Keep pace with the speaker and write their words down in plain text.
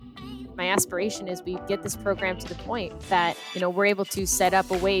my aspiration is we get this program to the point that, we're able to set up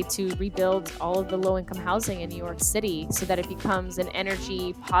a way to rebuild all of the low-income housing in New York City so that it becomes an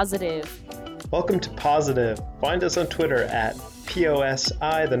energy positive. Welcome to Positive. Find us on Twitter at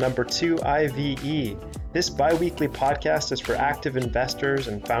POSI, the number 2IVE. This bi-weekly podcast is for active investors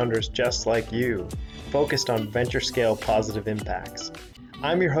and founders just like you, focused on venture-scale positive impacts.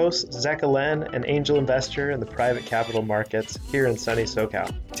 I'm your host, Zeka Len, an angel investor in the private capital markets here in sunny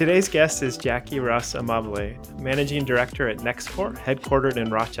SoCal. Today's guest is Jackie Ross Amabile, Managing Director at NextCore, headquartered in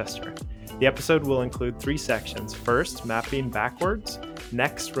Rochester. The episode will include 3 sections. First, mapping backwards.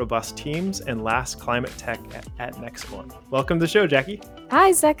 Next, robust teams. And last, ClimateTech at NextCore. Welcome to the show, Jackie.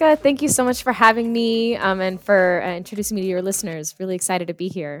 Hi, Zeka. Thank you so much for having me and for introducing me to your listeners. Really excited to be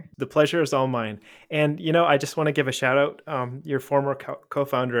here. The pleasure is all mine. And, I just want to give a shout out. Your former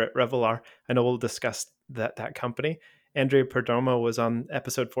co-founder at Revelar, I know we'll discuss that company. Andrea Perdomo was on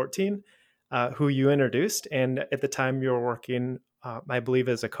episode 14, who you introduced. And at the time you were working, I believe,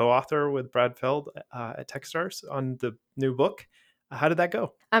 as a co-author with Brad Feld at Techstars on the new book. How did that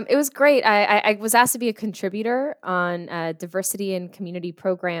go? It was great. I was asked to be a contributor on diversity and community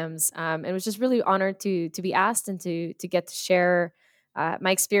programs, and was just really honored to be asked and to get to share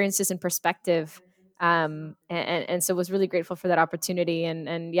my experiences and perspective. And so was really grateful for that opportunity.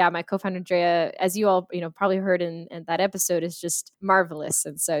 And yeah, my co-founder Andrea, as you all probably heard in that episode, is just marvelous.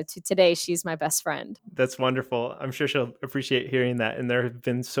 And so today she's my best friend. That's wonderful. I'm sure she'll appreciate hearing that. And there have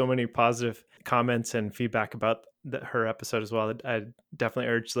been so many positive comments and feedback about her episode as well. I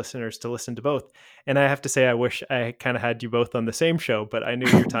definitely urge listeners to listen to both. And I have to say, I wish I kind of had you both on the same show, but I knew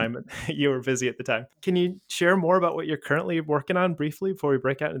your time, you were busy at the time. Can you share more about what you're currently working on briefly before we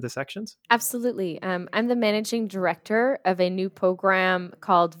break out into the sections? Absolutely. I'm the managing director of a new program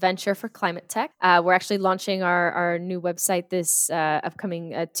called Venture for ClimateTech. We're actually launching our new website this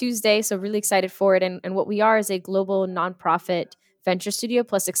upcoming Tuesday. So really excited for it. And what we are is a global nonprofit venture studio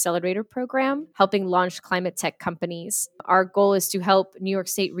plus accelerator program helping launch climate tech companies. Our goal is to help New York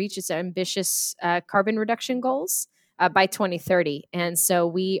State reach its ambitious carbon reduction goals by 2030. And so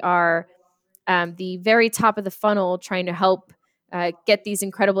we are the very top of the funnel trying to help get these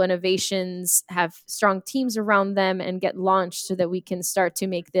incredible innovations, have strong teams around them, and get launched so that we can start to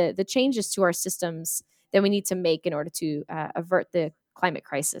make the changes to our systems that we need to make in order to avert the climate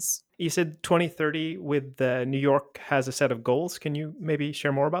crisis. You said 2030 with New York has a set of goals. Can you maybe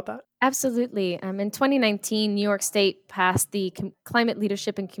share more about that? Absolutely. In 2019, New York State passed the Climate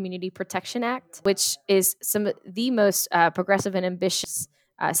Leadership and Community Protection Act, which is some of the most progressive and ambitious,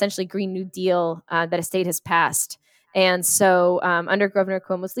 essentially Green New Deal that a state has passed. And so under Governor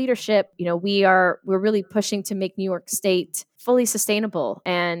Cuomo's leadership, we're really pushing to make New York State fully sustainable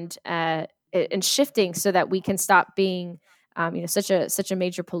and shifting so that we can stop being such a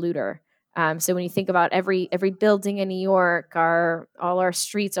major polluter. So when you think about every building in New York, all our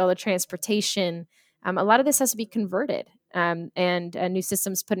streets, all the transportation, a lot of this has to be converted and new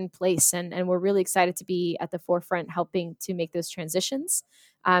systems put in place. And we're really excited to be at the forefront helping to make those transitions.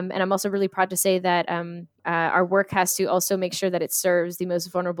 And I'm also really proud to say that our work has to also make sure that it serves the most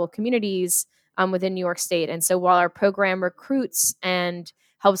vulnerable communities within New York State. And so while our program recruits and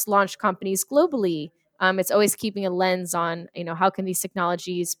helps launch companies globally, it's always keeping a lens on, how can these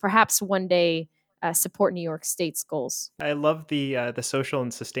technologies perhaps one day support New York State's goals. I love the social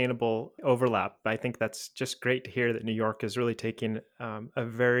and sustainable overlap. I think that's just great to hear that New York is really taking a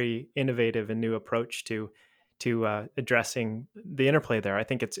very innovative and new approach to addressing the interplay there. I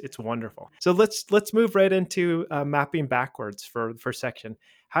think it's wonderful. So let's move right into mapping backwards for the first section.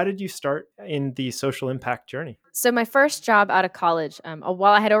 How did you start in the social impact journey? So my first job out of college,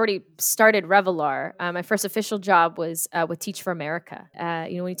 while I had already started Revelar, my first official job was with Teach for America.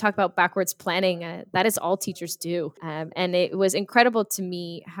 When you talk about backwards planning, that is all teachers do. And it was incredible to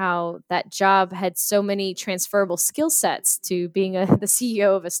me how that job had so many transferable skill sets to being the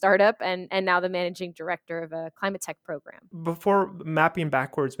CEO of a startup and now the managing director of a climate tech program. Before mapping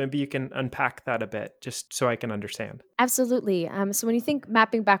backwards, maybe you can unpack that a bit just so I can understand. Absolutely. So when you think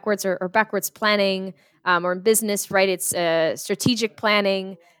mapping backwards or backwards planning, or in business, right, it's strategic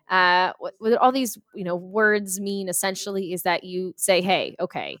planning. What all these words mean essentially is that you say, hey,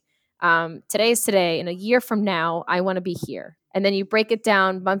 okay, today is today. In a year from now, I want to be here. And then you break it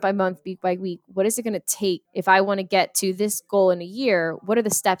down month by month, week by week. What is it going to take if I want to get to this goal in a year? What are the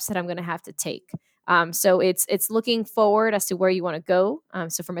steps that I'm going to have to take? So it's looking forward as to where you want to go.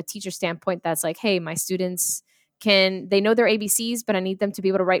 So from a teacher standpoint, that's like, hey, my students they know their ABCs, but I need them to be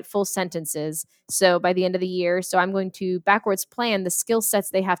able to write full sentences. So by the end of the year, so I'm going to backwards plan the skill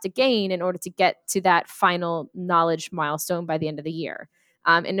sets they have to gain in order to get to that final knowledge milestone by the end of the year.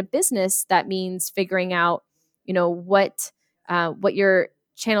 In a business, that means figuring out, what your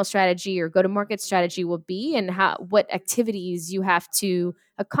channel strategy or go to market strategy will be, and what activities you have to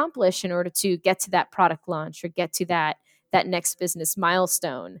accomplish in order to get to that product launch or get to that next business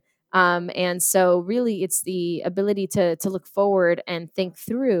milestone. And so really it's the ability to look forward and think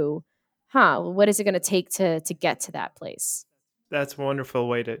through, what is it going to take to get to that place. That's a wonderful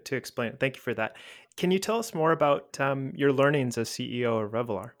way to explain it. Thank you for that. Can you tell us more about your learnings as CEO of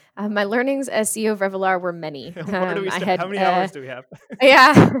Revelar? My learnings as CEO of Revelar were many. Where do we I start? How had many hours do we have?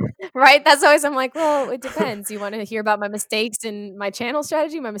 Yeah, right. That's always, I'm like, well, it depends. You want to hear about my mistakes in my channel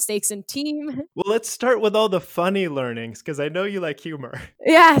strategy, my mistakes in team? Well, let's start with all the funny learnings because I know you like humor.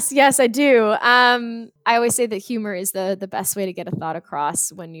 Yes, yes, I do. I always say that humor is the best way to get a thought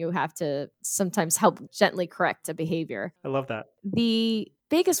across when you have to sometimes help gently correct a behavior. I love that. The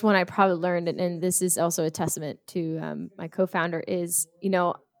biggest one I probably learned, and this is also a testament to my co-founder, is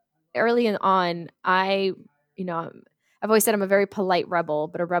early on, you know, I've always said I'm a very polite rebel,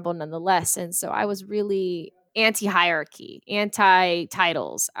 but a rebel nonetheless. And so I was really anti hierarchy, anti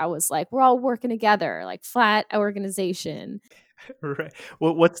titles. I was like, we're all working together, like flat organization. Right.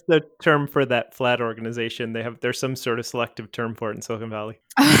 Well, what's the term for that flat organization? There's some sort of selective term for it in Silicon Valley.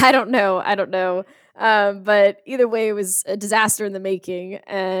 I don't know. I don't know. But either way, it was a disaster in the making.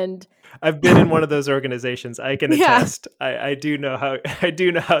 And I've been in one of those organizations. I can yeah. attest. I do know how I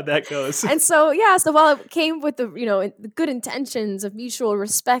do know how that goes. And so, yeah, so while it came with the good intentions of mutual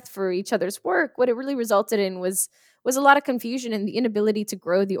respect for each other's work, what it really resulted in was a lot of confusion and the inability to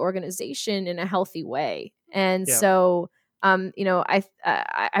grow the organization in a healthy way. And Yeah. so,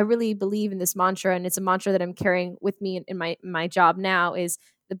 I really believe in this mantra, and it's a mantra that I'm carrying with me in my job now. Is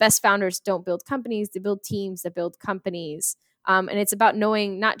the best founders don't build companies; they build teams that build companies. And it's about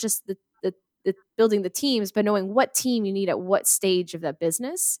knowing not just the building the teams, but knowing what team you need at what stage of that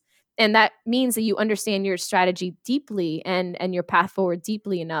business. And that means that you understand your strategy deeply and your path forward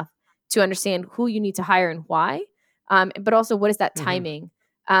deeply enough to understand who you need to hire and why. But also, what is that Hmm. timing?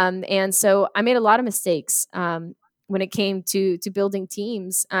 And so I made a lot of mistakes when it came to building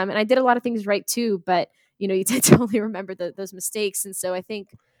teams, and I did a lot of things right too. But you tend to only remember those mistakes. And so I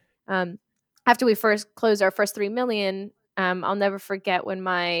think um, after we first closed our first 3 million, I'll never forget when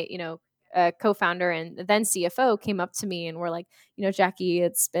my co-founder and then CFO came up to me and were like, Jackie,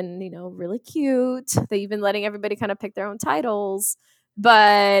 it's been really cute that you've been letting everybody kind of pick their own titles,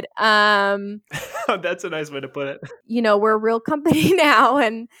 but That's a nice way to put it. we're a real company now,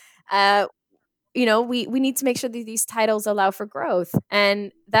 and uh, we need to make sure that these titles allow for growth.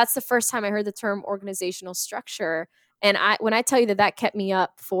 And that's the first time I heard the term organizational structure. And when I tell you that kept me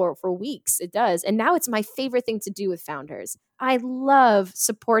up for weeks, it does. And now it's my favorite thing to do with founders. I love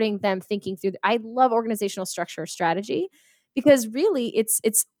supporting them thinking through. I love organizational structure strategy because really it's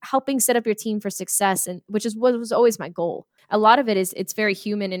helping set up your team for success, and which is what was always my goal. A lot of it is it's very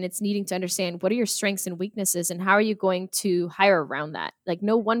human, and it's needing to understand what are your strengths and weaknesses and how are you going to hire around that. Like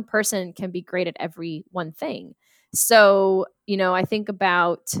no one person can be great at every one thing. So I think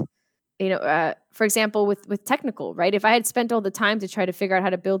about for example, with technical, right? If I had spent all the time to try to figure out how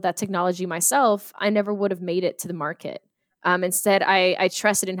to build that technology myself, I never would have made it to the market. Instead, I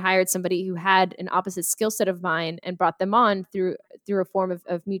trusted and hired somebody who had an opposite skill set of mine and brought them on through a form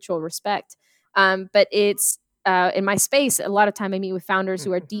of mutual respect. But it's in my space. A lot of time, I meet with founders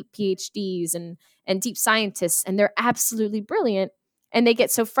who are deep PhDs and deep scientists, and they're absolutely brilliant. And they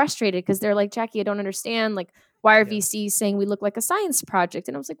get so frustrated because they're like, Jackie, I don't understand. Like, why are Yeah. VCs saying we look like a science project?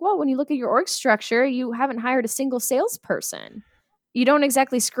 And I was like, well, when you look at your org structure, you haven't hired a single salesperson. You don't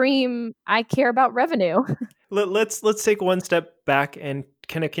exactly scream, I care about revenue. Let's take one step back and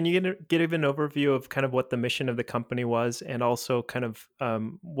can you give an overview of kind of what the mission of the company was and also kind of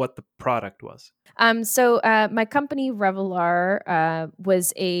what the product was? So my company Revelar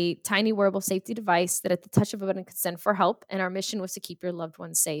was a tiny wearable safety device that at the touch of a button could send for help, and our mission was to keep your loved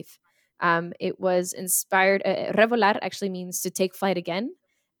ones safe. It was inspired. Revelar actually means to take flight again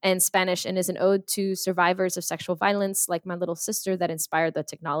in Spanish, and is an ode to survivors of sexual violence, like my little sister, that inspired the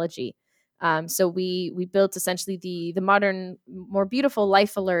technology. So we built essentially the modern, more beautiful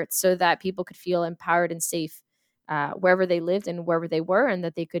life alert so that people could feel empowered and safe wherever they lived and wherever they were, and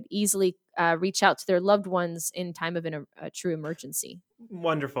that they could easily reach out to their loved ones in time of a true emergency.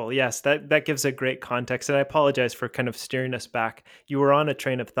 Wonderful. Yes, that gives a great context. And I apologize for kind of steering us back. You were on a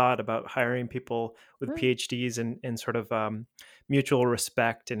train of thought about hiring people with Oh. PhDs and sort of mutual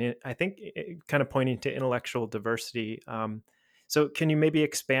respect. And I think kind of pointing to intellectual diversity. So, can you maybe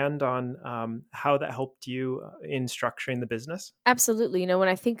expand on how that helped you in structuring the business? Absolutely. When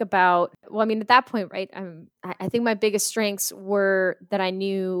I think about, well, I mean, at that point, right, I think my biggest strengths were that I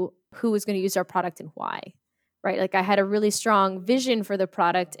knew who was going to use our product and why, right? Like I had a really strong vision for the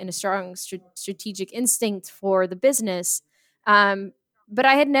product and a strong strategic instinct for the business. Um, but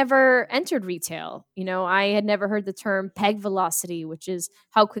I had never entered retail. I had never heard the term peg velocity, which is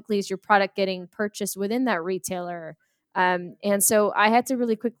how quickly is your product getting purchased within that retailer. And so I had to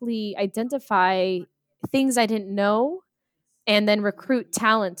really quickly identify things I didn't know and then recruit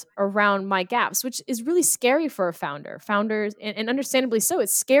talent around my gaps, which is really scary for a founder. Founders, and understandably so,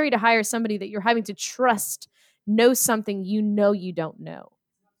 it's scary to hire somebody that you're having to trust knows something you don't know.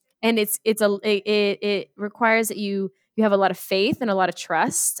 And it requires that you have a lot of faith and a lot of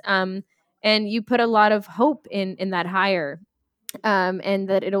trust, and you put a lot of hope in that hire, and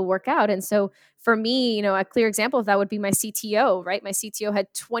that it'll work out. And so for me, a clear example of that would be my CTO, right? My CTO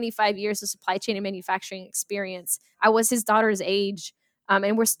had 25 years of supply chain and manufacturing experience. I was his daughter's age,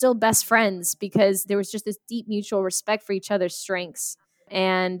 and we're still best friends because there was just this deep mutual respect for each other's strengths.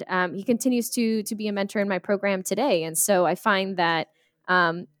 And he continues to be a mentor in my program today. And so I find that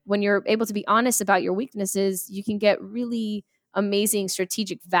when you're able to be honest about your weaknesses, you can get really amazing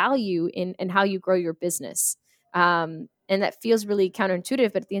strategic value in how you grow your business. And that feels really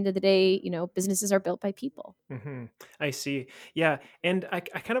counterintuitive, but at the end of the day, businesses are built by people. Hmm. I see. Yeah, and I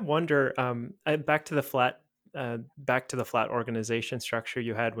kind of wonder. Back to the flat organization structure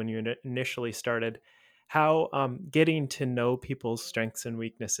you had when you initially started. How getting to know people's strengths and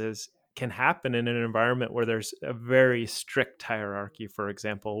weaknesses can happen in an environment where there's a very strict hierarchy, for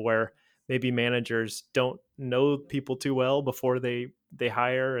example, where maybe managers don't know people too well before they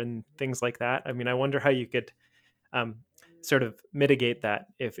hire and things like that. I mean, I wonder how you could um, sort of mitigate that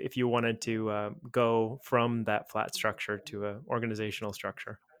if you wanted to go from that flat structure to a organizational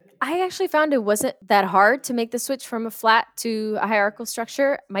structure. I actually found it wasn't that hard to make the switch from a flat to a hierarchical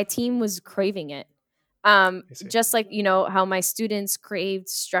structure. My team was craving it. I see. Just like, how my students craved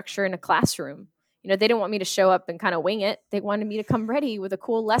structure in a classroom. They didn't want me to show up and kind of wing it. They wanted me to come ready with a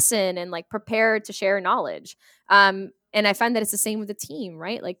cool lesson and like prepared to share knowledge. And I find that it's the same with the team,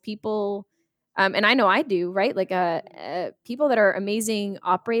 right? Like people, and I know I do, right? Like people that are amazing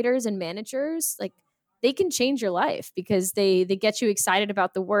operators and managers, like they can change your life because they get you excited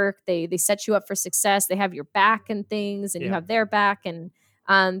about the work. They set you up for success. They have your back and things, and you Yeah. have their back. And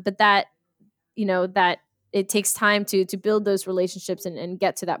but that it takes time to build those relationships and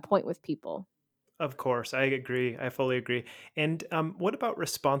get to that point with people. Of course, I agree. I fully agree. And what about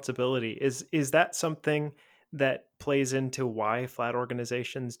responsibility? Is that something that plays into why flat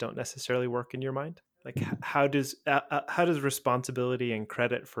organizations don't necessarily work in your mind? Like, how does responsibility and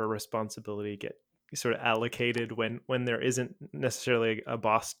credit for responsibility get sort of allocated when there isn't necessarily a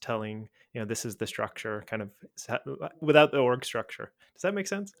boss telling this is the structure, kind of without the org structure? Does that make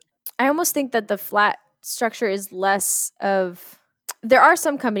sense? I almost think that the flat structure is less of, there are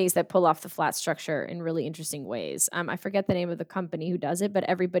some companies that pull off the flat structure in really interesting ways. I forget the name of the company who does it, but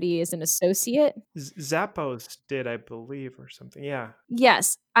everybody is an associate. Zappos did, I believe, or something. Yeah.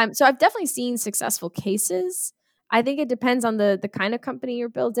 Yes. So I've definitely seen successful cases. I think it depends on the kind of company you're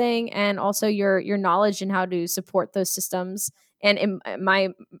building and also your knowledge and how to support those systems. And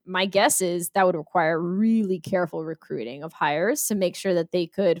my guess is that would require really careful recruiting of hires to make sure that they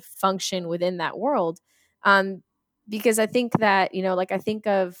could function within that world. Um, because I think that, like I think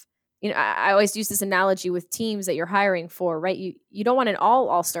of, I always use this analogy with teams that you're hiring for, right? You don't want an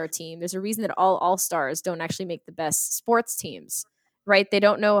all-star team. There's a reason that all-stars don't actually make the best sports teams, right? They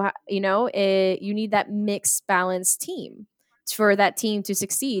don't know how, you need that mixed balanced team for that team to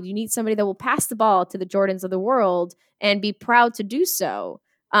succeed. You need somebody that will pass the ball to the Jordans of the world and be proud to do so,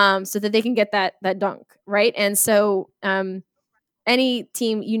 so that they can get that dunk, right? And so any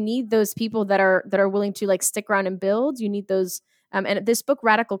team, you need those people that are willing to like stick around and build. You need those, and this book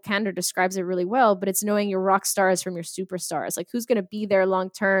Radical Candor describes it really well, but it's knowing your rock stars from your superstars, like who's going to be there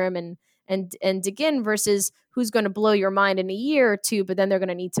long term and dig in versus who's going to blow your mind in a year or two, but then they're going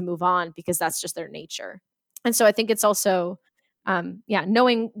to need to move on because that's just their nature. And so I think it's also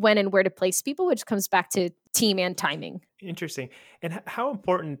knowing when and where to place people, which comes back to team and timing. Interesting. And how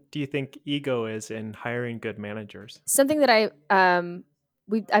important do you think ego is in hiring good managers? Something that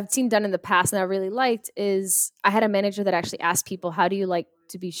I've seen done in the past and I really liked is I had a manager that actually asked people, how do you like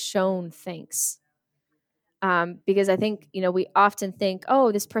to be shown thanks? Because I think, we often think,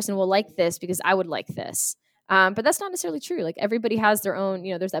 oh, this person will like this because I would like this. But that's not necessarily true. Like everybody has their own,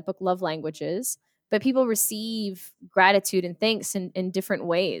 there's that book, Love Languages, but people receive gratitude and thanks in different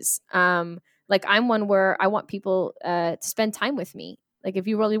ways. Like I'm one where I want people to spend time with me. Like if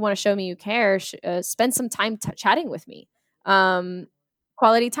you really want to show me you care, spend some time chatting with me. Um,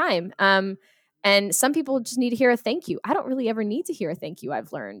 quality time. And some people just need to hear a thank you. I don't really ever need to hear a thank you.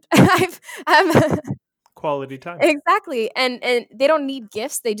 I've learned. I'm Quality time. Exactly, and they don't need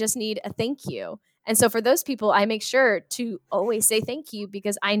gifts, they just need a thank you. And so for those people, I make sure to always say thank you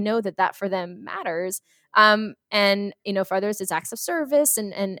because I know that that for them matters. And for others, it's acts of service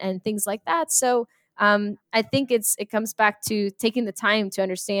and things like that. So I think it comes back to taking the time to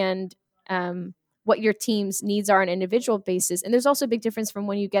understand what your team's needs are on an individual basis. And there's also a big difference from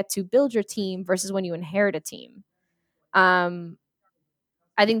when you get to build your team versus when you inherit a team. Um,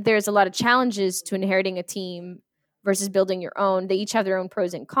 I think there's a lot of challenges to inheriting a team versus building your own. They each have their own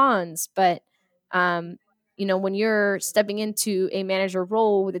pros and cons, but um, when you're stepping into a manager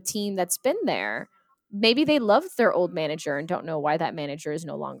role with a team that's been there, maybe they loved their old manager and don't know why that manager is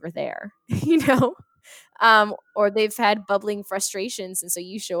no longer there. Or they've had bubbling frustrations, and so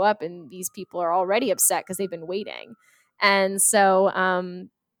you show up and these people are already upset because they've been waiting, and so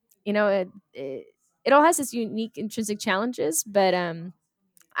it all has its unique intrinsic challenges, but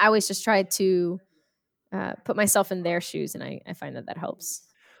I always just try to put myself in their shoes, and I find that that helps.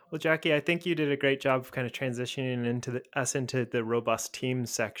 Well, Jackie, I think you did a great job of kind of transitioning into the robust teams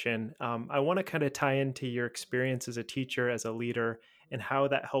section. I want to kind of tie into your experience as a teacher, as a leader, and how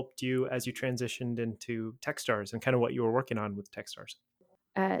that helped you as you transitioned into Techstars and kind of what you were working on with Techstars.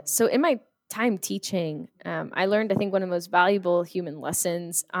 So in my time teaching, I learned, I think, one of the most valuable human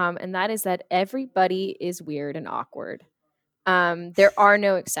lessons, and that is that everybody is weird and awkward. There are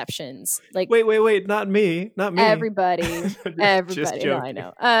no exceptions. Like Wait, not me, not me. everybody, Just everybody. No, I joking.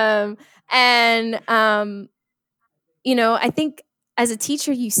 know. And I think as a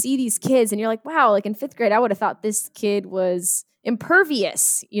teacher, you see these kids and you're like, wow, like in fifth grade, I would have thought this kid was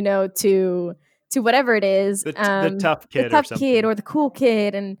impervious, to whatever it is, The tough the kid or tough kid something. or the cool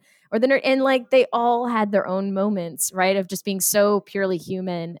kid or the nerd. And like they all had their own moments, right, of just being so purely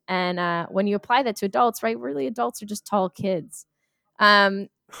human. And when you apply that to adults, right, really adults are just tall kids. Um,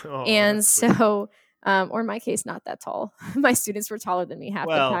 Oh, and that's sweet. so, or in my case, not that tall. My students were taller than me half the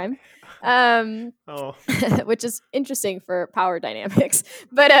Well, time. Um, oh, which is interesting for power dynamics.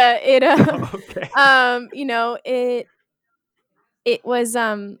 But it okay. it was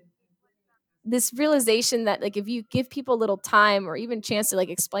this realization that like if you give people a little time or even chance to like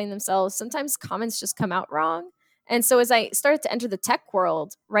explain themselves, sometimes comments just come out wrong. And so as I started to enter the tech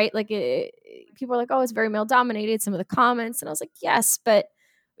world, right, like people are like, oh, it's very male dominated, some of the comments, and I was like, yes, but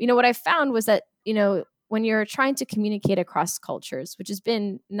what I found was that when you're trying to communicate across cultures, which has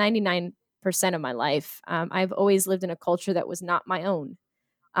been 99% of my life, I've always lived in a culture that was not my own.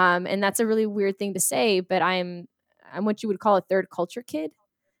 And that's a really weird thing to say, but I'm what you would call a third culture kid.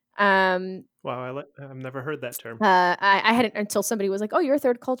 um Wow, I've never heard that term. I hadn't until somebody was like, "Oh, you're a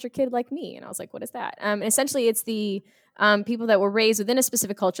third culture kid like me," and I was like, "What is that?" And essentially, it's the people that were raised within a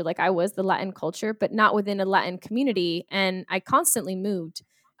specific culture, like I was, the Latin culture, but not within a Latin community, and I constantly moved.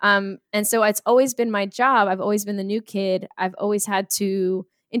 And so it's always been my job. I've always been the new kid. I've always had to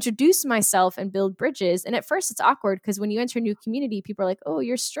introduce myself and build bridges. And at first, it's awkward because when you enter a new community, people are like, "Oh,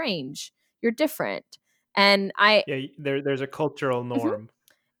 you're strange. You're different." And I Yeah, there's a cultural Mhm. norm.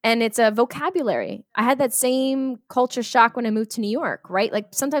 And it's a vocabulary. I had that same culture shock when I moved to New York, right? Like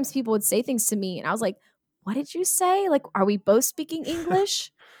sometimes people would say things to me and I was like, "What did you say? Like are we both speaking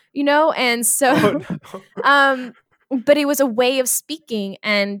English?" And so Oh no. um but it was a way of speaking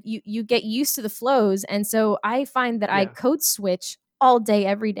and you get used to the flows, and so I find that I Yeah. code switch all day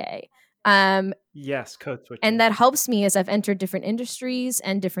every day. Um Yes, code and switching. that helps me as I've entered different industries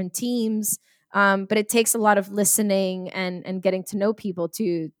and different teams. But it takes a lot of listening and getting to know people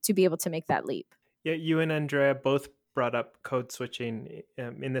to be able to make that leap. Yeah, you and Andrea both brought up code switching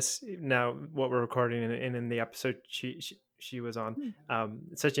in this now what we're recording and in the episode she was on. Hmm.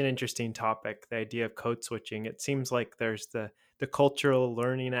 It's such an interesting topic, the idea of code switching. It seems like there's the cultural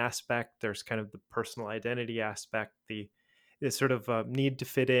learning aspect, there's kind of the personal identity aspect, the sort of need to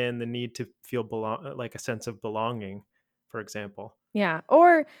fit in, the need to feel like a sense of belonging, for example. Yeah,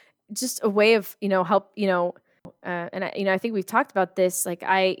 or just a way of help. And I think we've talked about this. Like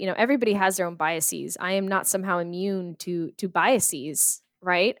everybody has their own biases. I am not somehow immune to biases,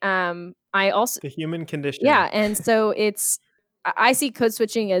 right? I also The human condition. Yeah, and so I see code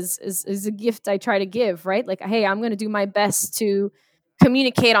switching as a gift I try to give, right? Like, hey, I'm going to do my best to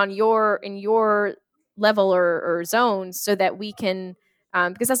communicate on your level or zone so that we can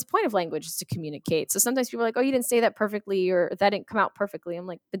because that's the point of language is to communicate. So sometimes people are like, "Oh, you didn't say that perfectly," or "That didn't come out perfectly." I'm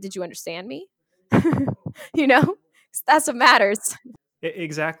like, "But did you understand me?" you know, that's what matters.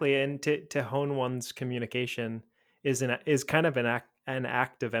 Exactly, and to hone one's communication is kind of an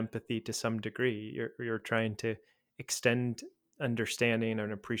act of empathy to some degree. You're trying to extend understanding and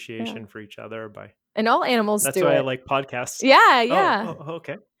Yeah. appreciation for each other by. And all animals That's do why I it. like podcasts. Yeah, Oh, yeah.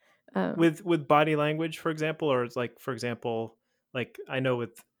 okay. Um, With body language, for example, or it's like, for example, like I know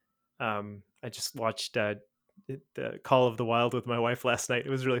with I just watched the Call of the Wild with my wife last night. It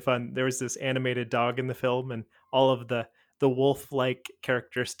was really fun. There was this animated dog in the film, and all of the wolf-like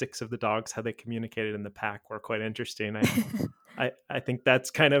characteristics of the dogs, how they communicated in the pack, were quite interesting. I think that's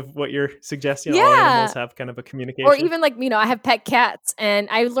kind of what you're suggesting. All animals yeah. have kind of a Or communication. even like, I have pet cats, and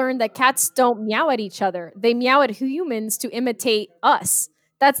I learned that cats don't meow at each other. They meow at humans to imitate us.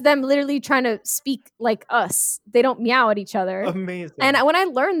 That's them literally trying to speak like us. They don't meow at each other. And Amazing. when I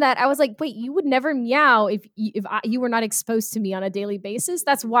learned that, I was like, wait, you would never meow if you were not exposed to me on a daily basis?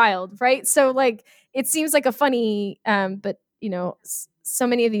 That's wild, right? So like, it seems like a funny, but so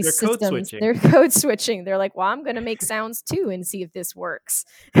many of these They're code systems, switching. they're code switching. They're like, well, I'm going to make sounds too and see if this works.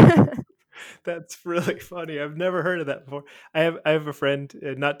 That's really funny. I've never heard of that before. I have a friend,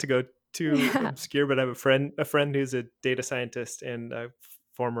 not to go too Yeah. obscure, but I have a friend who's a data scientist and a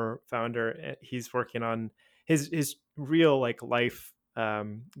former founder. He's working on his real like life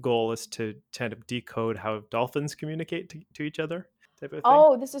goal is to kind of decode how dolphins communicate to each other, type of thing.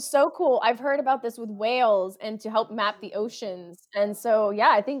 Oh, this is so cool. I've heard about this with whales and to help map the oceans. And so, yeah,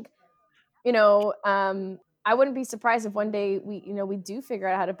 I think, you know, um, I wouldn't be surprised if one day we do figure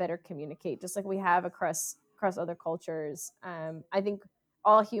out how to better communicate, just like we have across other cultures. I think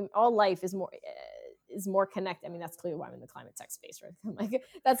all life is more connected. I mean, that's clearly why I'm in the climate tech space, right? I'm like,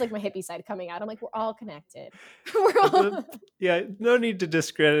 that's like my hippie side coming out. I'm like, we're all connected. We're all, Yeah, no need to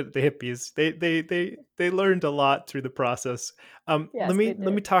discredit the hippies. They learned a lot through the process. Let yes, they me let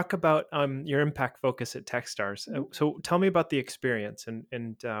me did. talk about your impact focus at Techstars. Mhm. So tell me about the experience and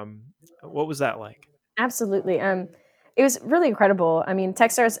what was that like? Absolutely. It was really incredible. I mean,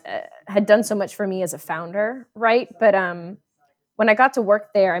 Techstars had done so much for me as a founder, right? But when I got to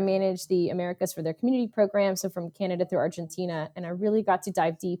work there, I managed the Americas for their community program, so from Canada through Argentina, and I really got to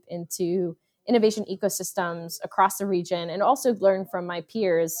dive deep into innovation ecosystems across the region, and also learn from my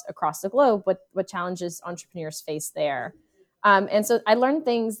peers across the globe what challenges entrepreneurs face there. And so I learned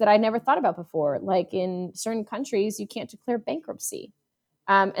things that I never thought about before, like in certain countries, you can't declare bankruptcy,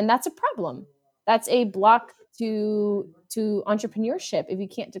 and that's a problem. That's a block to entrepreneurship. If you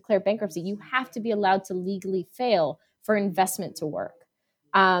can't declare bankruptcy, you have to be allowed to legally fail for investment to work.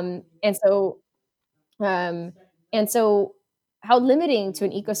 Um, and so um, and so how limiting to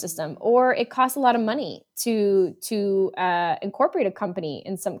an ecosystem, or it costs a lot of money to incorporate a company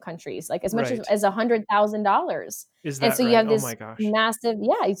in some countries, like as much as, Right. as $100,000. Is And that so you right? have Oh this my gosh. massive,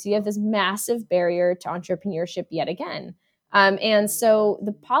 yeah, so you have this massive barrier to entrepreneurship yet again. And so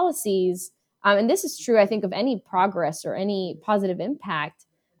the policies, and this is true, I think, of any progress or any positive impact.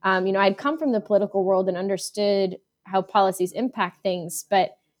 I'd come from the political world and understood how policies impact things,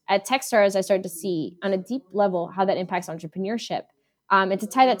 but at Techstars, I started to see on a deep level how that impacts entrepreneurship. And to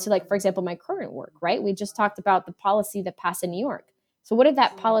tie that to, like, for example, my current work, right? We just talked about the policy that passed in New York. So, what did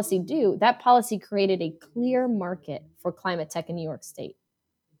that policy do? That policy created a clear market for climate tech in New York State,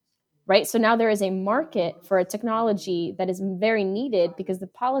 right? So now there is a market for a technology that is very needed because the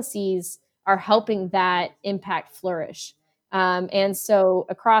policies are helping that impact flourish. And so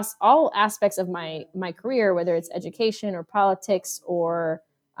across all aspects of my career, whether it's education or politics or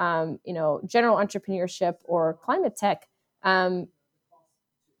general entrepreneurship or climate tech, um,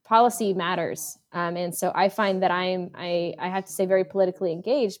 policy matters. And so I find that I have to stay very politically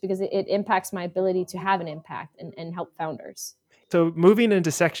engaged because it impacts my ability to have an impact and help founders. So moving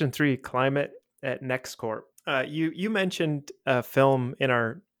into section 3, climate at NextCorp. You mentioned a film in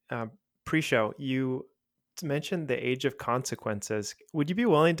our uh, pre-show. You mentioned The Age of Consequences. Would you be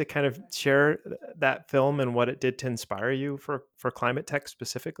willing to kind of share that film and what it did to inspire you for climate tech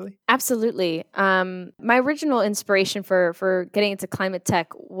specifically? Absolutely. My original inspiration for getting into climate tech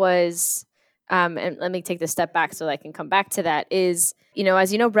was, and let me take this step back so that I can come back to that. Is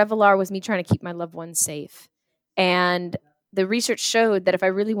as you know, Revelar was me trying to keep my loved ones safe, and the research showed that if I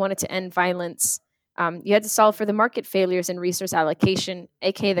really wanted to end violence, you had to solve for the market failures in resource allocation,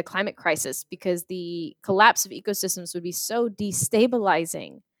 aka the climate crisis, because the collapse of ecosystems would be so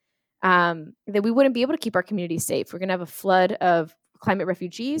destabilizing that we wouldn't be able to keep our communities safe. We're going to have a flood of climate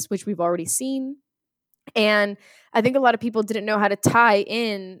refugees, which we've already seen. And I think a lot of people didn't know how to tie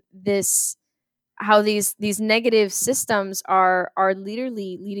in this, how these negative systems are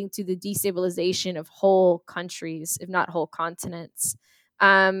literally leading to the destabilization of whole countries, if not whole continents.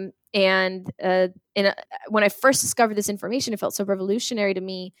 When I first discovered this information, it felt so revolutionary to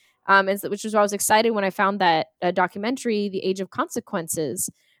me, which was why I was excited when I found that documentary, The Age of Consequences,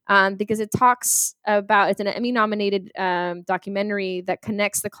 because it talks about, it's an Emmy-nominated documentary that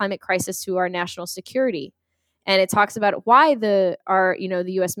connects the climate crisis to our national security. And it talks about why the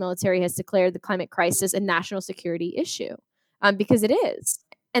U.S. military has declared the climate crisis a national security issue, because it is.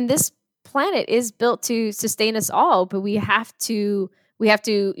 And this planet is built to sustain us all, but we have to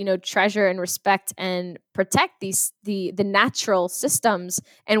treasure and respect and protect the natural systems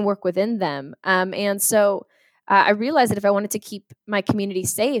and work within them. And so I realized that if I wanted to keep my community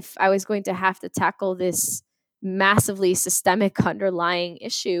safe, I was going to have to tackle this massively systemic underlying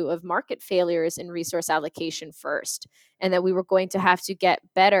issue of market failures in resource allocation first, and that we were going to have to get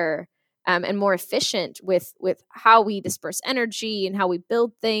better and more efficient with how we disperse energy and how we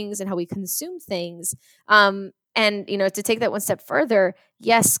build things and how we consume things. And to take that one step further,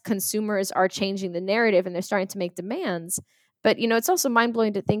 yes, consumers are changing the narrative and they're starting to make demands. But it's also mind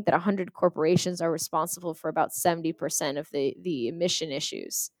blowing to think that 100 corporations are responsible for about 70% of the emission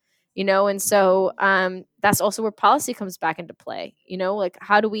issues. And so that's also where policy comes back into play. Like,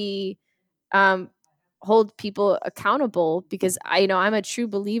 how do we um, hold people accountable? Because I'm a true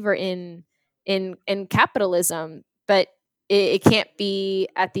believer in capitalism, but it can't be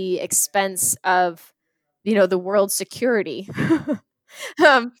at the expense of the world's security.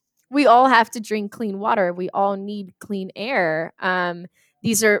 um, we all have to drink clean water. We all need clean air.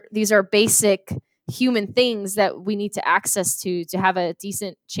 These are basic human things that we need to access to have a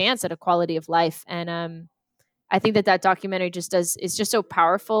decent chance at a quality of life. And I think that documentary just does is just so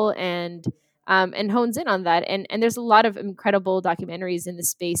powerful and hones in on that. And there's a lot of incredible documentaries in the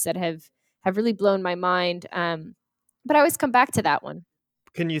space that have really blown my mind. But I always come back to that one.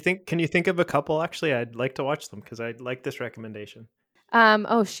 Can you think of a couple? Actually, I'd like to watch them because I like this recommendation.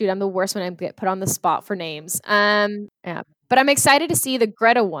 Oh shoot, I'm the worst when I get put on the spot for names. Yeah. But I'm excited to see the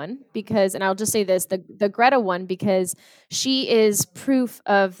Greta one because, and I'll just say this, the Greta one, because she is proof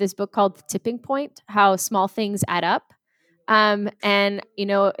of this book called The Tipping Point, how small things add up. And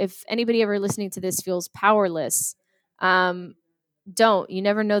if anybody ever listening to this feels powerless, um, don't. You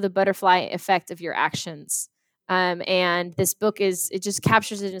never know the butterfly effect of your actions. And this book it just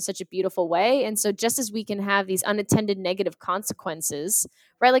captures it in such a beautiful way. And so, just as we can have these unattended negative consequences,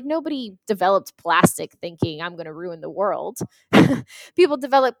 right? Like, nobody developed plastic thinking I'm going to ruin the world. People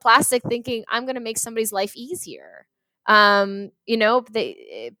develop plastic thinking I'm going to make somebody's life easier. But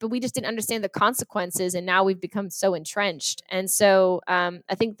we just didn't understand the consequences, and now we've become so entrenched. And so,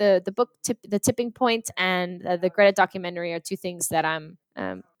 I think the book, The Tipping Point, and the Greta documentary are two things that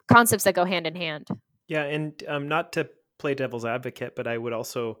concepts that go hand in hand. Yeah, and not to play devil's advocate, but I would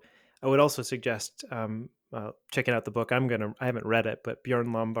also suggest checking out the book. I haven't read it, but Bjorn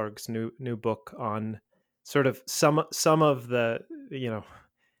Lomborg's new book on sort of some of the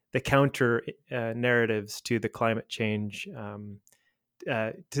counter narratives to the climate change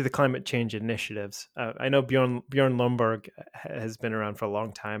initiatives. I know Bjorn Lomborg has been around for a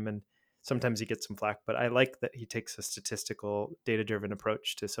long time, and sometimes he gets some flack, but I like that he takes a statistical, data-driven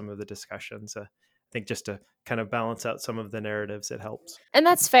approach to some of the discussions. I think just to kind of balance out some of the narratives, it helps. And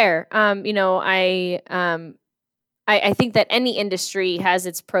that's fair. I think that any industry has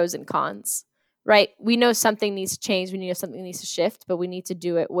its pros and cons, right? We know something needs to change. We know something needs to shift, but we need to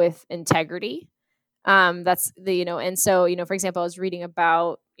do it with integrity. That's and so, for example, I was reading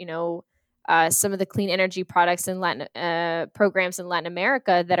about some of the clean energy products in Latin programs in Latin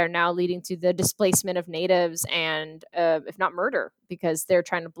America that are now leading to the displacement of natives and if not murder, because they're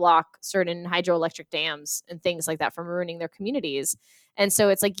trying to block certain hydroelectric dams and things like that from ruining their communities. And so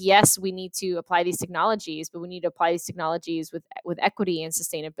it's like, yes, we need to apply these technologies, but we need to apply these technologies with equity and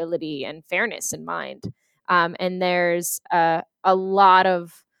sustainability and fairness in mind. And there's a lot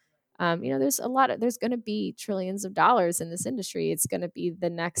of there's going to be trillions of dollars in this industry. It's going to be the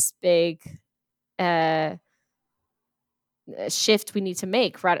next big uh, shift we need to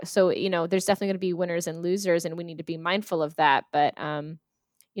make, right? So there's definitely going to be winners and losers, and we need to be mindful of that. But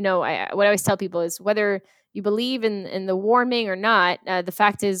what I always tell people is, whether you believe in the warming or not, the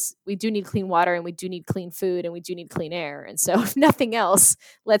fact is we do need clean water, and we do need clean food, and we do need clean air. And so, if nothing else,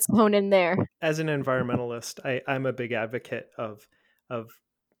 let's hone in there. As an environmentalist, I'm a big advocate of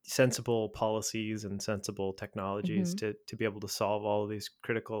sensible policies and sensible technologies Hmm. to be able to solve all of these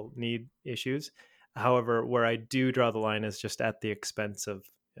critical need issues. However, where I do draw the line is just at the expense of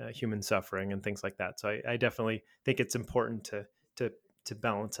human suffering and things like that. So I definitely think it's important to to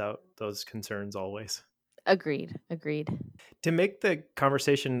balance out those concerns always. Agreed. Agreed. To make the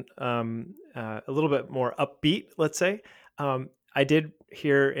conversation a little bit more upbeat, let's say, I did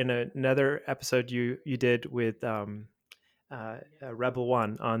hear in another episode you did with Rebel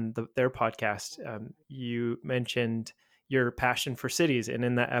One on their podcast. You mentioned your passion for cities, and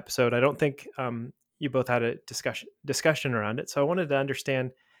in that episode, I don't think you both had a discussion around it. So I wanted to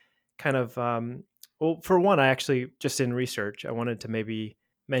understand kind of well, for one, I actually just in research, I wanted to maybe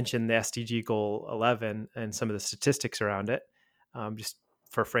mention the SDG goal 11 and some of the statistics around it, just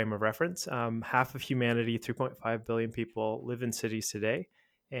for frame of reference. Half of humanity, 3.5 billion people, live in cities today,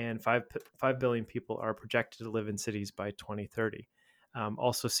 and 5 billion people are projected to live in cities by 2030.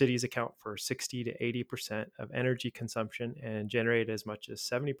 Also, cities account for 60 to 80% of energy consumption and generate as much as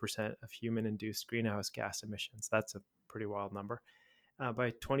 70% of human induced greenhouse gas emissions. That's a pretty wild number.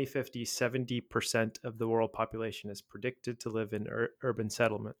 By 2050, 70% of the world population is predicted to live in urban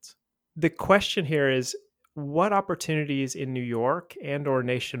settlements. The question here is, what opportunities in New York and or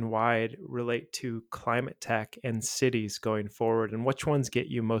nationwide relate to climate tech and cities going forward, and which ones get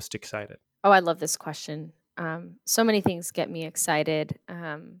you most excited? Oh, I love this question. So many things get me excited.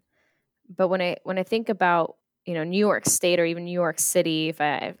 But when I think about New York State or even New York City,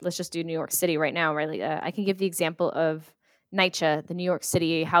 let's just do New York City right now, right? I can give the example of NYCHA, the New York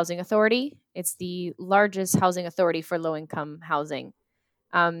City Housing Authority. It's the largest housing authority for low income housing.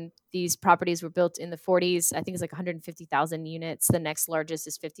 These properties were built in the 40s. I think it's like 150,000 units. The next largest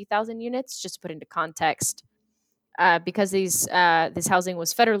is 50,000 units. Just to put into context, because this housing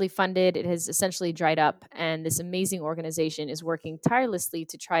was federally funded, it has essentially dried up, and this amazing organization is working tirelessly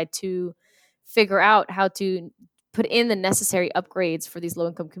to try to figure out how to put in the necessary upgrades for these low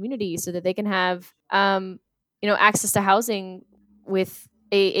income communities so that they can have access to housing with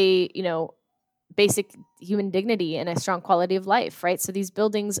a basic human dignity and a strong quality of life, right? So these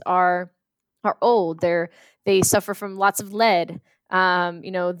buildings are old. They suffer from lots of lead.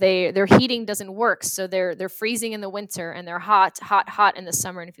 Their heating doesn't work, so they're freezing in the winter and they're hot in the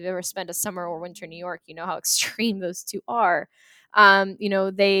summer. And if you've ever spent a summer or winter in New York, you know how extreme those two are.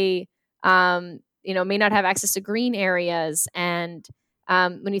 They may not have access to green areas, and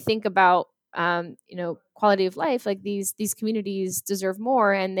when you think about quality of life, like these communities deserve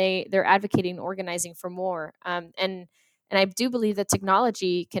more, and they're advocating and organizing for more. And I do believe that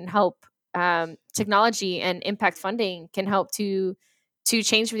technology can help. Technology and impact funding can help to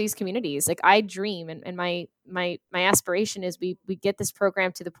change for these communities. Like I dream, and my aspiration is we get this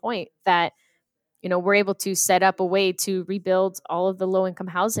program to the point that we're able to set up a way to rebuild all of the low income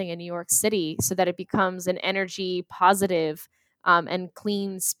housing in New York City so that it becomes an energy positive and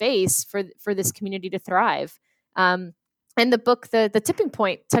clean space for this community to thrive. And the book, the Tipping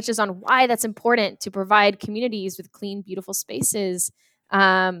Point, touches on why that's important to provide communities with clean, beautiful spaces.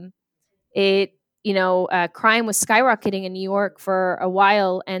 Crime was skyrocketing in New York for a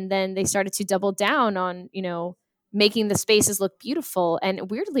while, and then they started to double down on making the spaces look beautiful. And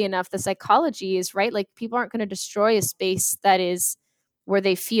weirdly enough, the psychology is right. Like people aren't going to destroy a space that is where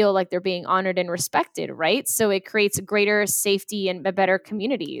they feel like they're being honored and respected, right? So it creates a greater safety and better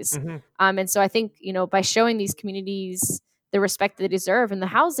communities. Mm-hmm. And so I think by showing these communities the respect that they deserve and the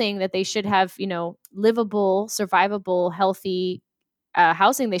housing that they should have, livable, survivable, healthy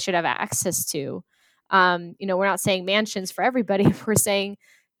housing they should have access to. We're not saying mansions for everybody. We're saying,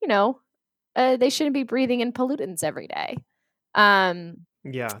 they shouldn't be breathing in pollutants every day.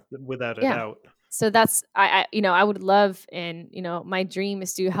 Yeah, without a Yeah. doubt. So that's I would love, and my dream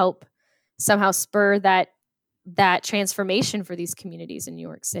is to help somehow spur that transformation for these communities in New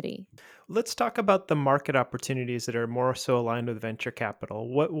York City. Let's talk about the market opportunities that are more so aligned with venture capital.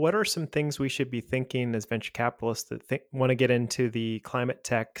 What are some things we should be thinking as venture capitalists that want to get into the climate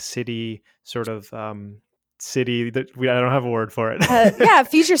tech city sort of city that I don't have a word for it.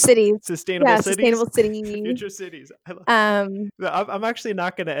 Future cities. Sustainable cities. Sustainable city. Future cities. I'm actually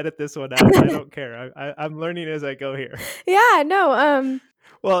not going to edit this one out. I don't care. I'm learning as I go here. Yeah. No.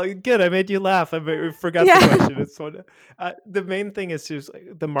 Well, good. I made you laugh. I forgot the question. It's one. The main thing is just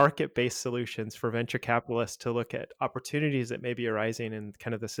the market-based solutions for venture capitalists to look at opportunities that may be arising in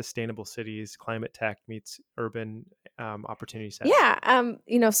kind of the sustainable cities, climate tech meets urban opportunity sets.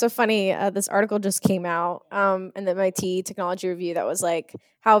 Yeah. So funny. This article just came out in the MIT Technology Review that was like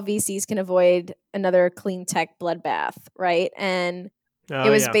how VCs can avoid another clean tech bloodbath, right? And it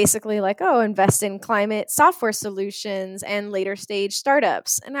was basically like, invest in climate software solutions and later stage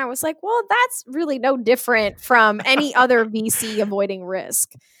startups. And I was like, well, that's really no different from any other VC avoiding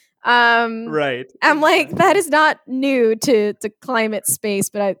risk. Right. I'm like, that is not new to climate space,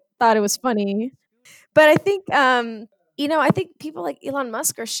 but I thought it was funny. But I think, I think people like Elon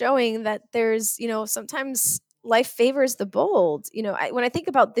Musk are showing that there's, sometimes life favors the bold. When I think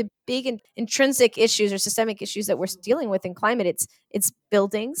about the big intrinsic issues or systemic issues that we're dealing with in climate, it's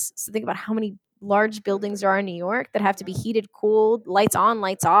buildings. So think about how many large buildings there are in New York that have to be heated, cooled, lights on,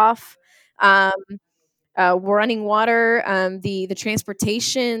 lights off. Um, Running water, the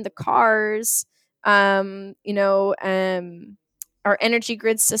transportation, the cars, our energy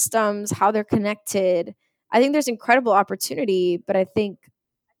grid systems, how they're connected. I think there's incredible opportunity, but I think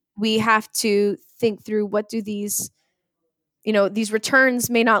we have to think through what do these returns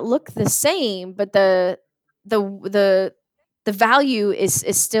may not look the same, but the the the value is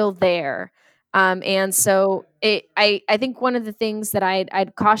still there. And so I think one of the things that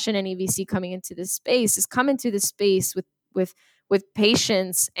I'd caution any VC coming into this space is come into this space with with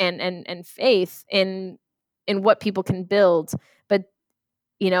patience and faith in what people can build. But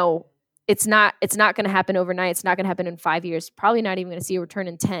you know, it's not going to happen overnight. It's not going to happen in 5 years. Probably not even going to see a return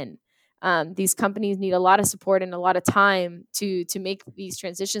in 10. These companies need a lot of support and a lot of time to make these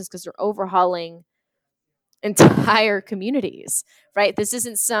transitions because they're overhauling entire communities, right? This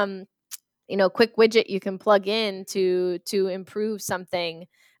isn't some quick widget you can plug in to improve something.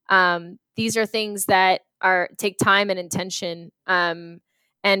 These are things that are take time and intention, and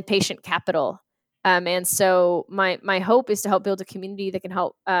patient capital. And so my hope is to help build a community that can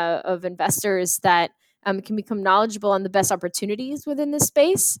help of investors that can become knowledgeable on the best opportunities within this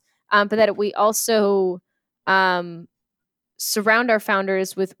space, but that we also um, surround our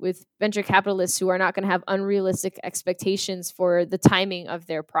founders with venture capitalists who are not going to have unrealistic expectations for the timing of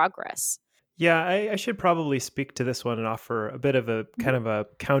their progress. Yeah, I should probably speak to this one and offer a bit of a kind of a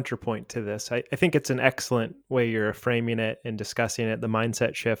counterpoint to this. I think it's an excellent way you're framing it and discussing it, the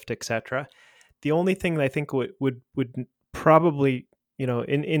mindset shift, etc. The only thing that I think would probably,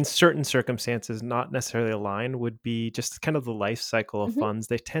 in certain circumstances, not necessarily align would be just kind of the life cycle of Mhm. funds.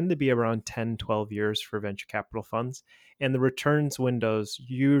 They tend to be around 10, 12 years for venture capital funds. And the returns windows,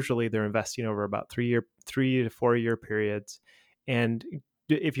 usually they're investing over about 3 to 4 year periods. And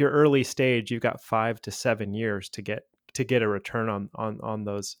if you're early stage, you've got 5 to 7 years to get a return on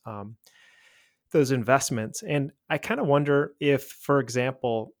those investments. And I kind of wonder if, for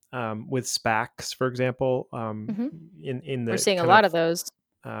example, with SPACs, for example, Mhm. in We're the seeing a kind lot of of those.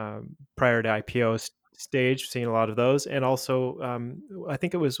 prior to IPO stage, seeing a lot of those, and also I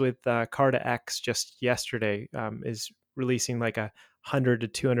think it was with Carta X just yesterday, is releasing like $100 to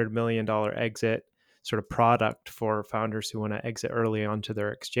 $200 million exit sort of product for founders who want to exit early onto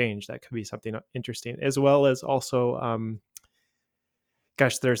their exchange. That could be something interesting, as well as also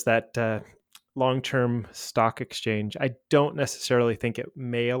gosh, there's that long-term stock exchange. I don't necessarily think it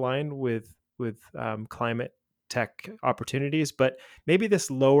may align with climate tech opportunities, but maybe this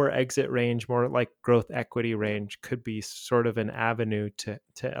lower exit range, more like growth equity range, could be sort of an avenue to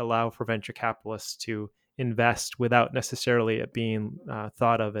allow for venture capitalists to invest without necessarily it being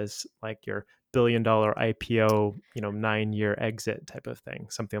thought of as like your $1 billion IPO, 9 year exit type of thing,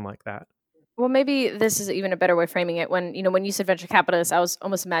 something like that. Well, maybe this is even a better way of framing it. When you said venture capitalists, I was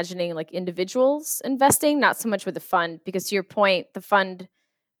almost imagining like individuals investing, not so much with a fund, because to your point, the fund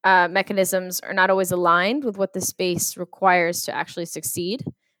mechanisms are not always aligned with what the space requires to actually succeed.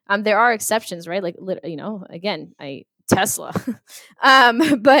 There are exceptions, right? Like, again, I Tesla.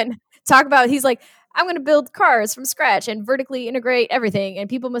 But talk about he's like, I'm going to build cars from scratch and vertically integrate everything, and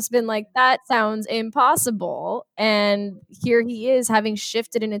people must have been like, that sounds impossible. And here he is, having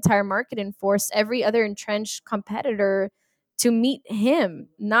shifted an entire market and forced every other entrenched competitor to meet him,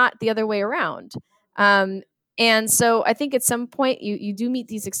 not the other way around. Um, and so I think at some point you do meet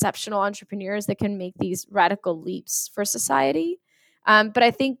these exceptional entrepreneurs that can make these radical leaps for society. But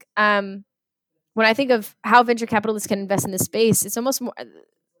I think when I think of how venture capitalists can invest in this space, it's almost more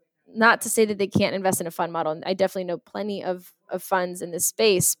not to say that they can't invest in a fund model. I definitely know plenty of funds in this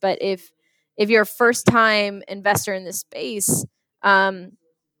space, but if you're a first time investor in this space, um,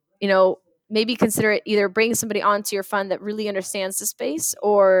 you know, maybe consider it either bringing somebody onto your fund that really understands the space,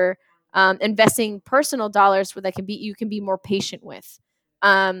 or investing personal dollars where that can be you can be more patient with.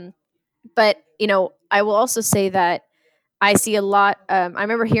 But I will also say that I see a lot. I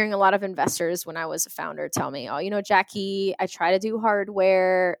remember hearing a lot of investors when I was a founder tell me, "Oh, Jackie, I try to do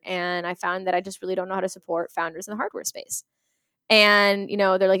hardware, and I found that I just really don't know how to support founders in the hardware space." And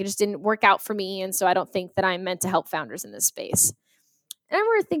they're like, "It just didn't work out for me, and so I don't think that I'm meant to help founders in this space." And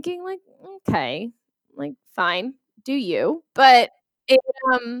we're thinking like, okay, like fine, do you? But it,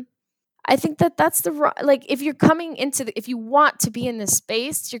 I think that that's like if you're coming into if you want to be in this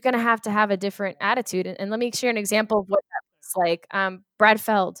space, you're going to have a different attitude. And let me share an example of what that looks like. Brad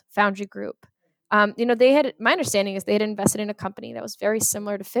Feld, Foundry Group. They had, my understanding is they had invested in a company that was very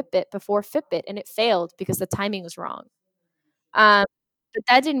similar to Fitbit before Fitbit, and it failed because the timing was wrong. Um, but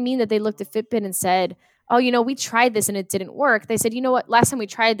that didn't mean that they looked at Fitbit and said, "Oh, we tried this and it didn't work." They said, "You know what? Last time we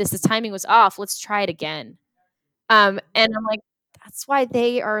tried this, the timing was off. Let's try it again." And I'm like, that's why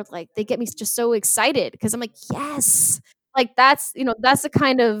they are like, they get me just so excited because I'm like, yes, like that's the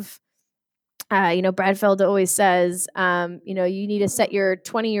kind of, Brad Felder always says, you need to set your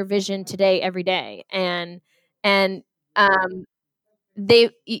 20-year vision today, every day, and um,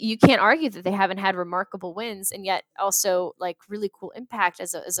 you can't argue that they haven't had remarkable wins and yet also like really cool impact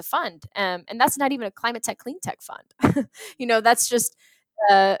as a fund, and that's not even a climate tech clean tech fund. That's just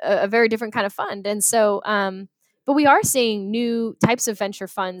a very different kind of fund. And so but we are seeing new types of venture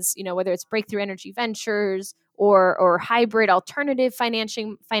funds, whether it's breakthrough energy ventures or hybrid alternative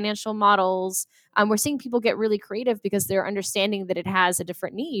financial models. We're seeing people get really creative because they're understanding that it has a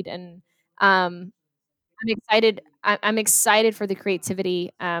different need. And I'm excited. I'm excited for the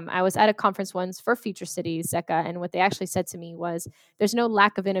creativity. I was at a conference once for Future Cities, Zeka, and what they actually said to me was, "There's no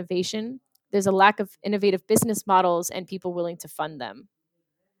lack of innovation. There's a lack of innovative business models and people willing to fund them."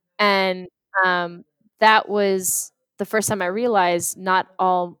 And that was the first time I realized not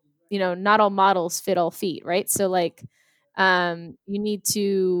all models fit all feet, right? So like, you need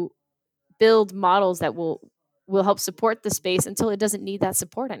to build models that will help support the space until it doesn't need that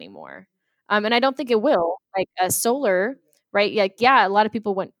support anymore. And I don't think it will. Like solar, right? Like, yeah, a lot of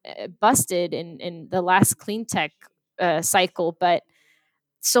people went busted in the last clean tech cycle, but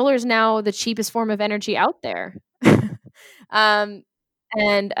solar is now the cheapest form of energy out there. um,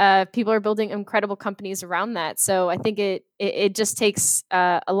 and people are building incredible companies around that. So I think it just takes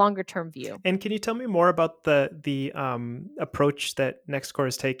a longer term view. And can you tell me more about the approach that Nextcore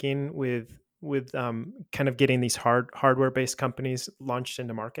is taking with kind of getting these hardware based companies launched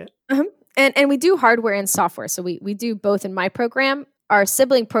into market? Uh-huh. And we do hardware and software. So we do both in my program. Our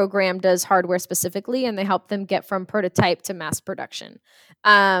sibling program does hardware specifically, and they help them get from prototype to mass production,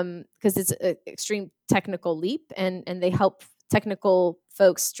 because it's an extreme technical leap, and they help technical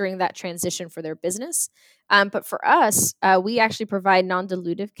folks during that transition for their business. But for us, we actually provide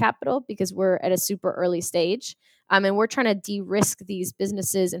non-dilutive capital because we're at a super early stage. And we're trying to de-risk these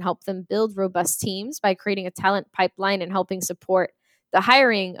businesses and help them build robust teams by creating a talent pipeline and helping support the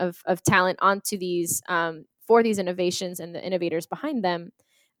hiring of talent onto these, for these innovations and the innovators behind them,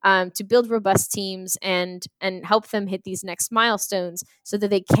 to build robust teams and help them hit these next milestones so that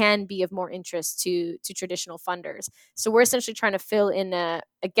they can be of more interest to traditional funders. So we're essentially trying to fill in a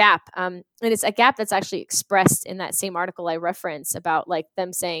gap, and it's a gap that's actually expressed in that same article I reference about like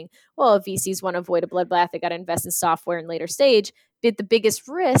them saying, well, if VCs want to avoid a bloodbath, they got to invest in software in later stage. But the biggest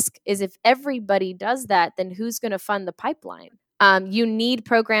risk is if everybody does that, then who's going to fund the pipeline? You need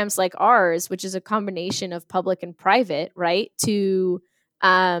programs like ours, which is a combination of public and private, right, to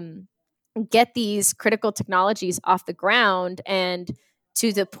um, get these critical technologies off the ground and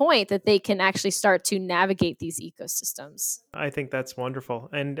to the point that they can actually start to navigate these ecosystems. I think that's wonderful.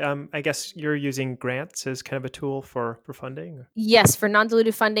 And I guess you're using grants as kind of a tool for funding? Yes, for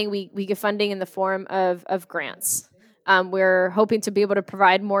non-dilutive funding, we get funding in the form of grants. We're hoping to be able to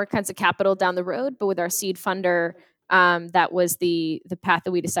provide more kinds of capital down the road, but with our seed funder, that was the path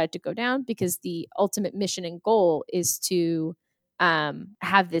that we decided to go down because the ultimate mission and goal is to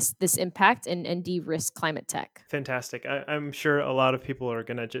have this impact and de-risk climate tech. Fantastic. I'm sure a lot of people are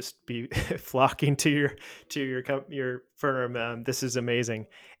going to just be flocking to your firm. This is amazing.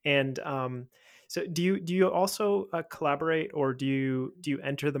 And so, do you also collaborate, or do you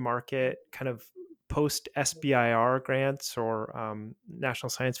enter the market kind of post SBIR grants or National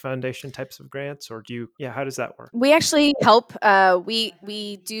Science Foundation types of grants, or how does that work? We actually help.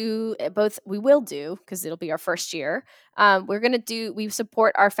 We do both. We will do because it'll be our first year. We're gonna do. We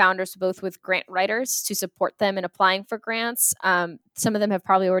support our founders both with grant writers to support them in applying for grants. Some of them have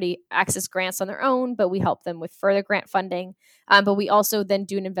probably already accessed grants on their own, but we help them with further grant funding. But we also then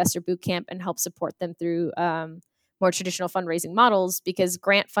do an investor boot camp and help support them through more traditional fundraising models because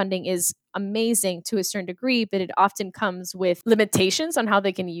grant funding is amazing to a certain degree, but it often comes with limitations on how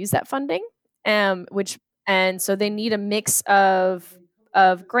they can use that funding. Which and so they need a mix of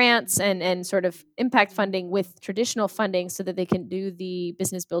grants and sort of impact funding with traditional funding so that they can do the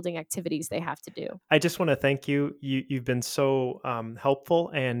business building activities they have to do. I just want to thank you. You've been so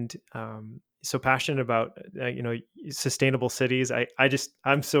helpful and so passionate about sustainable cities.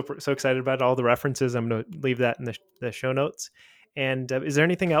 I'm so excited about all the references. I'm going to leave that in the show notes. And is there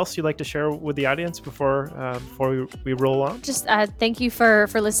anything else you'd like to share with the audience before we roll on? Just thank you for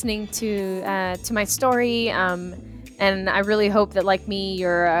listening to my story. And I really hope that, like me,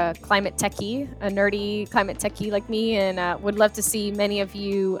 you're a climate techie, a nerdy climate techie like me, and would love to see many of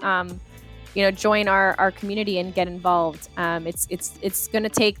you, join our community and get involved. It's going to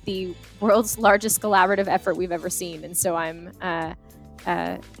take the world's largest collaborative effort we've ever seen, and so I'm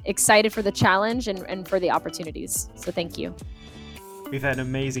excited for the challenge and for the opportunities. So thank you. We've had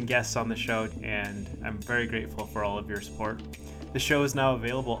amazing guests on the show, and I'm very grateful for all of your support. The show is now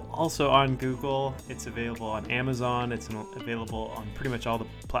available also on Google. It's available on Amazon. It's available on pretty much all the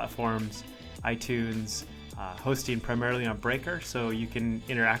platforms, iTunes, hosting primarily on Breaker, so you can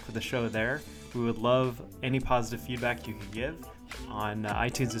interact with the show there. We would love any positive feedback you can give on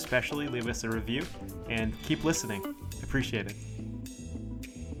iTunes especially. Leave us a review and keep listening. Appreciate it.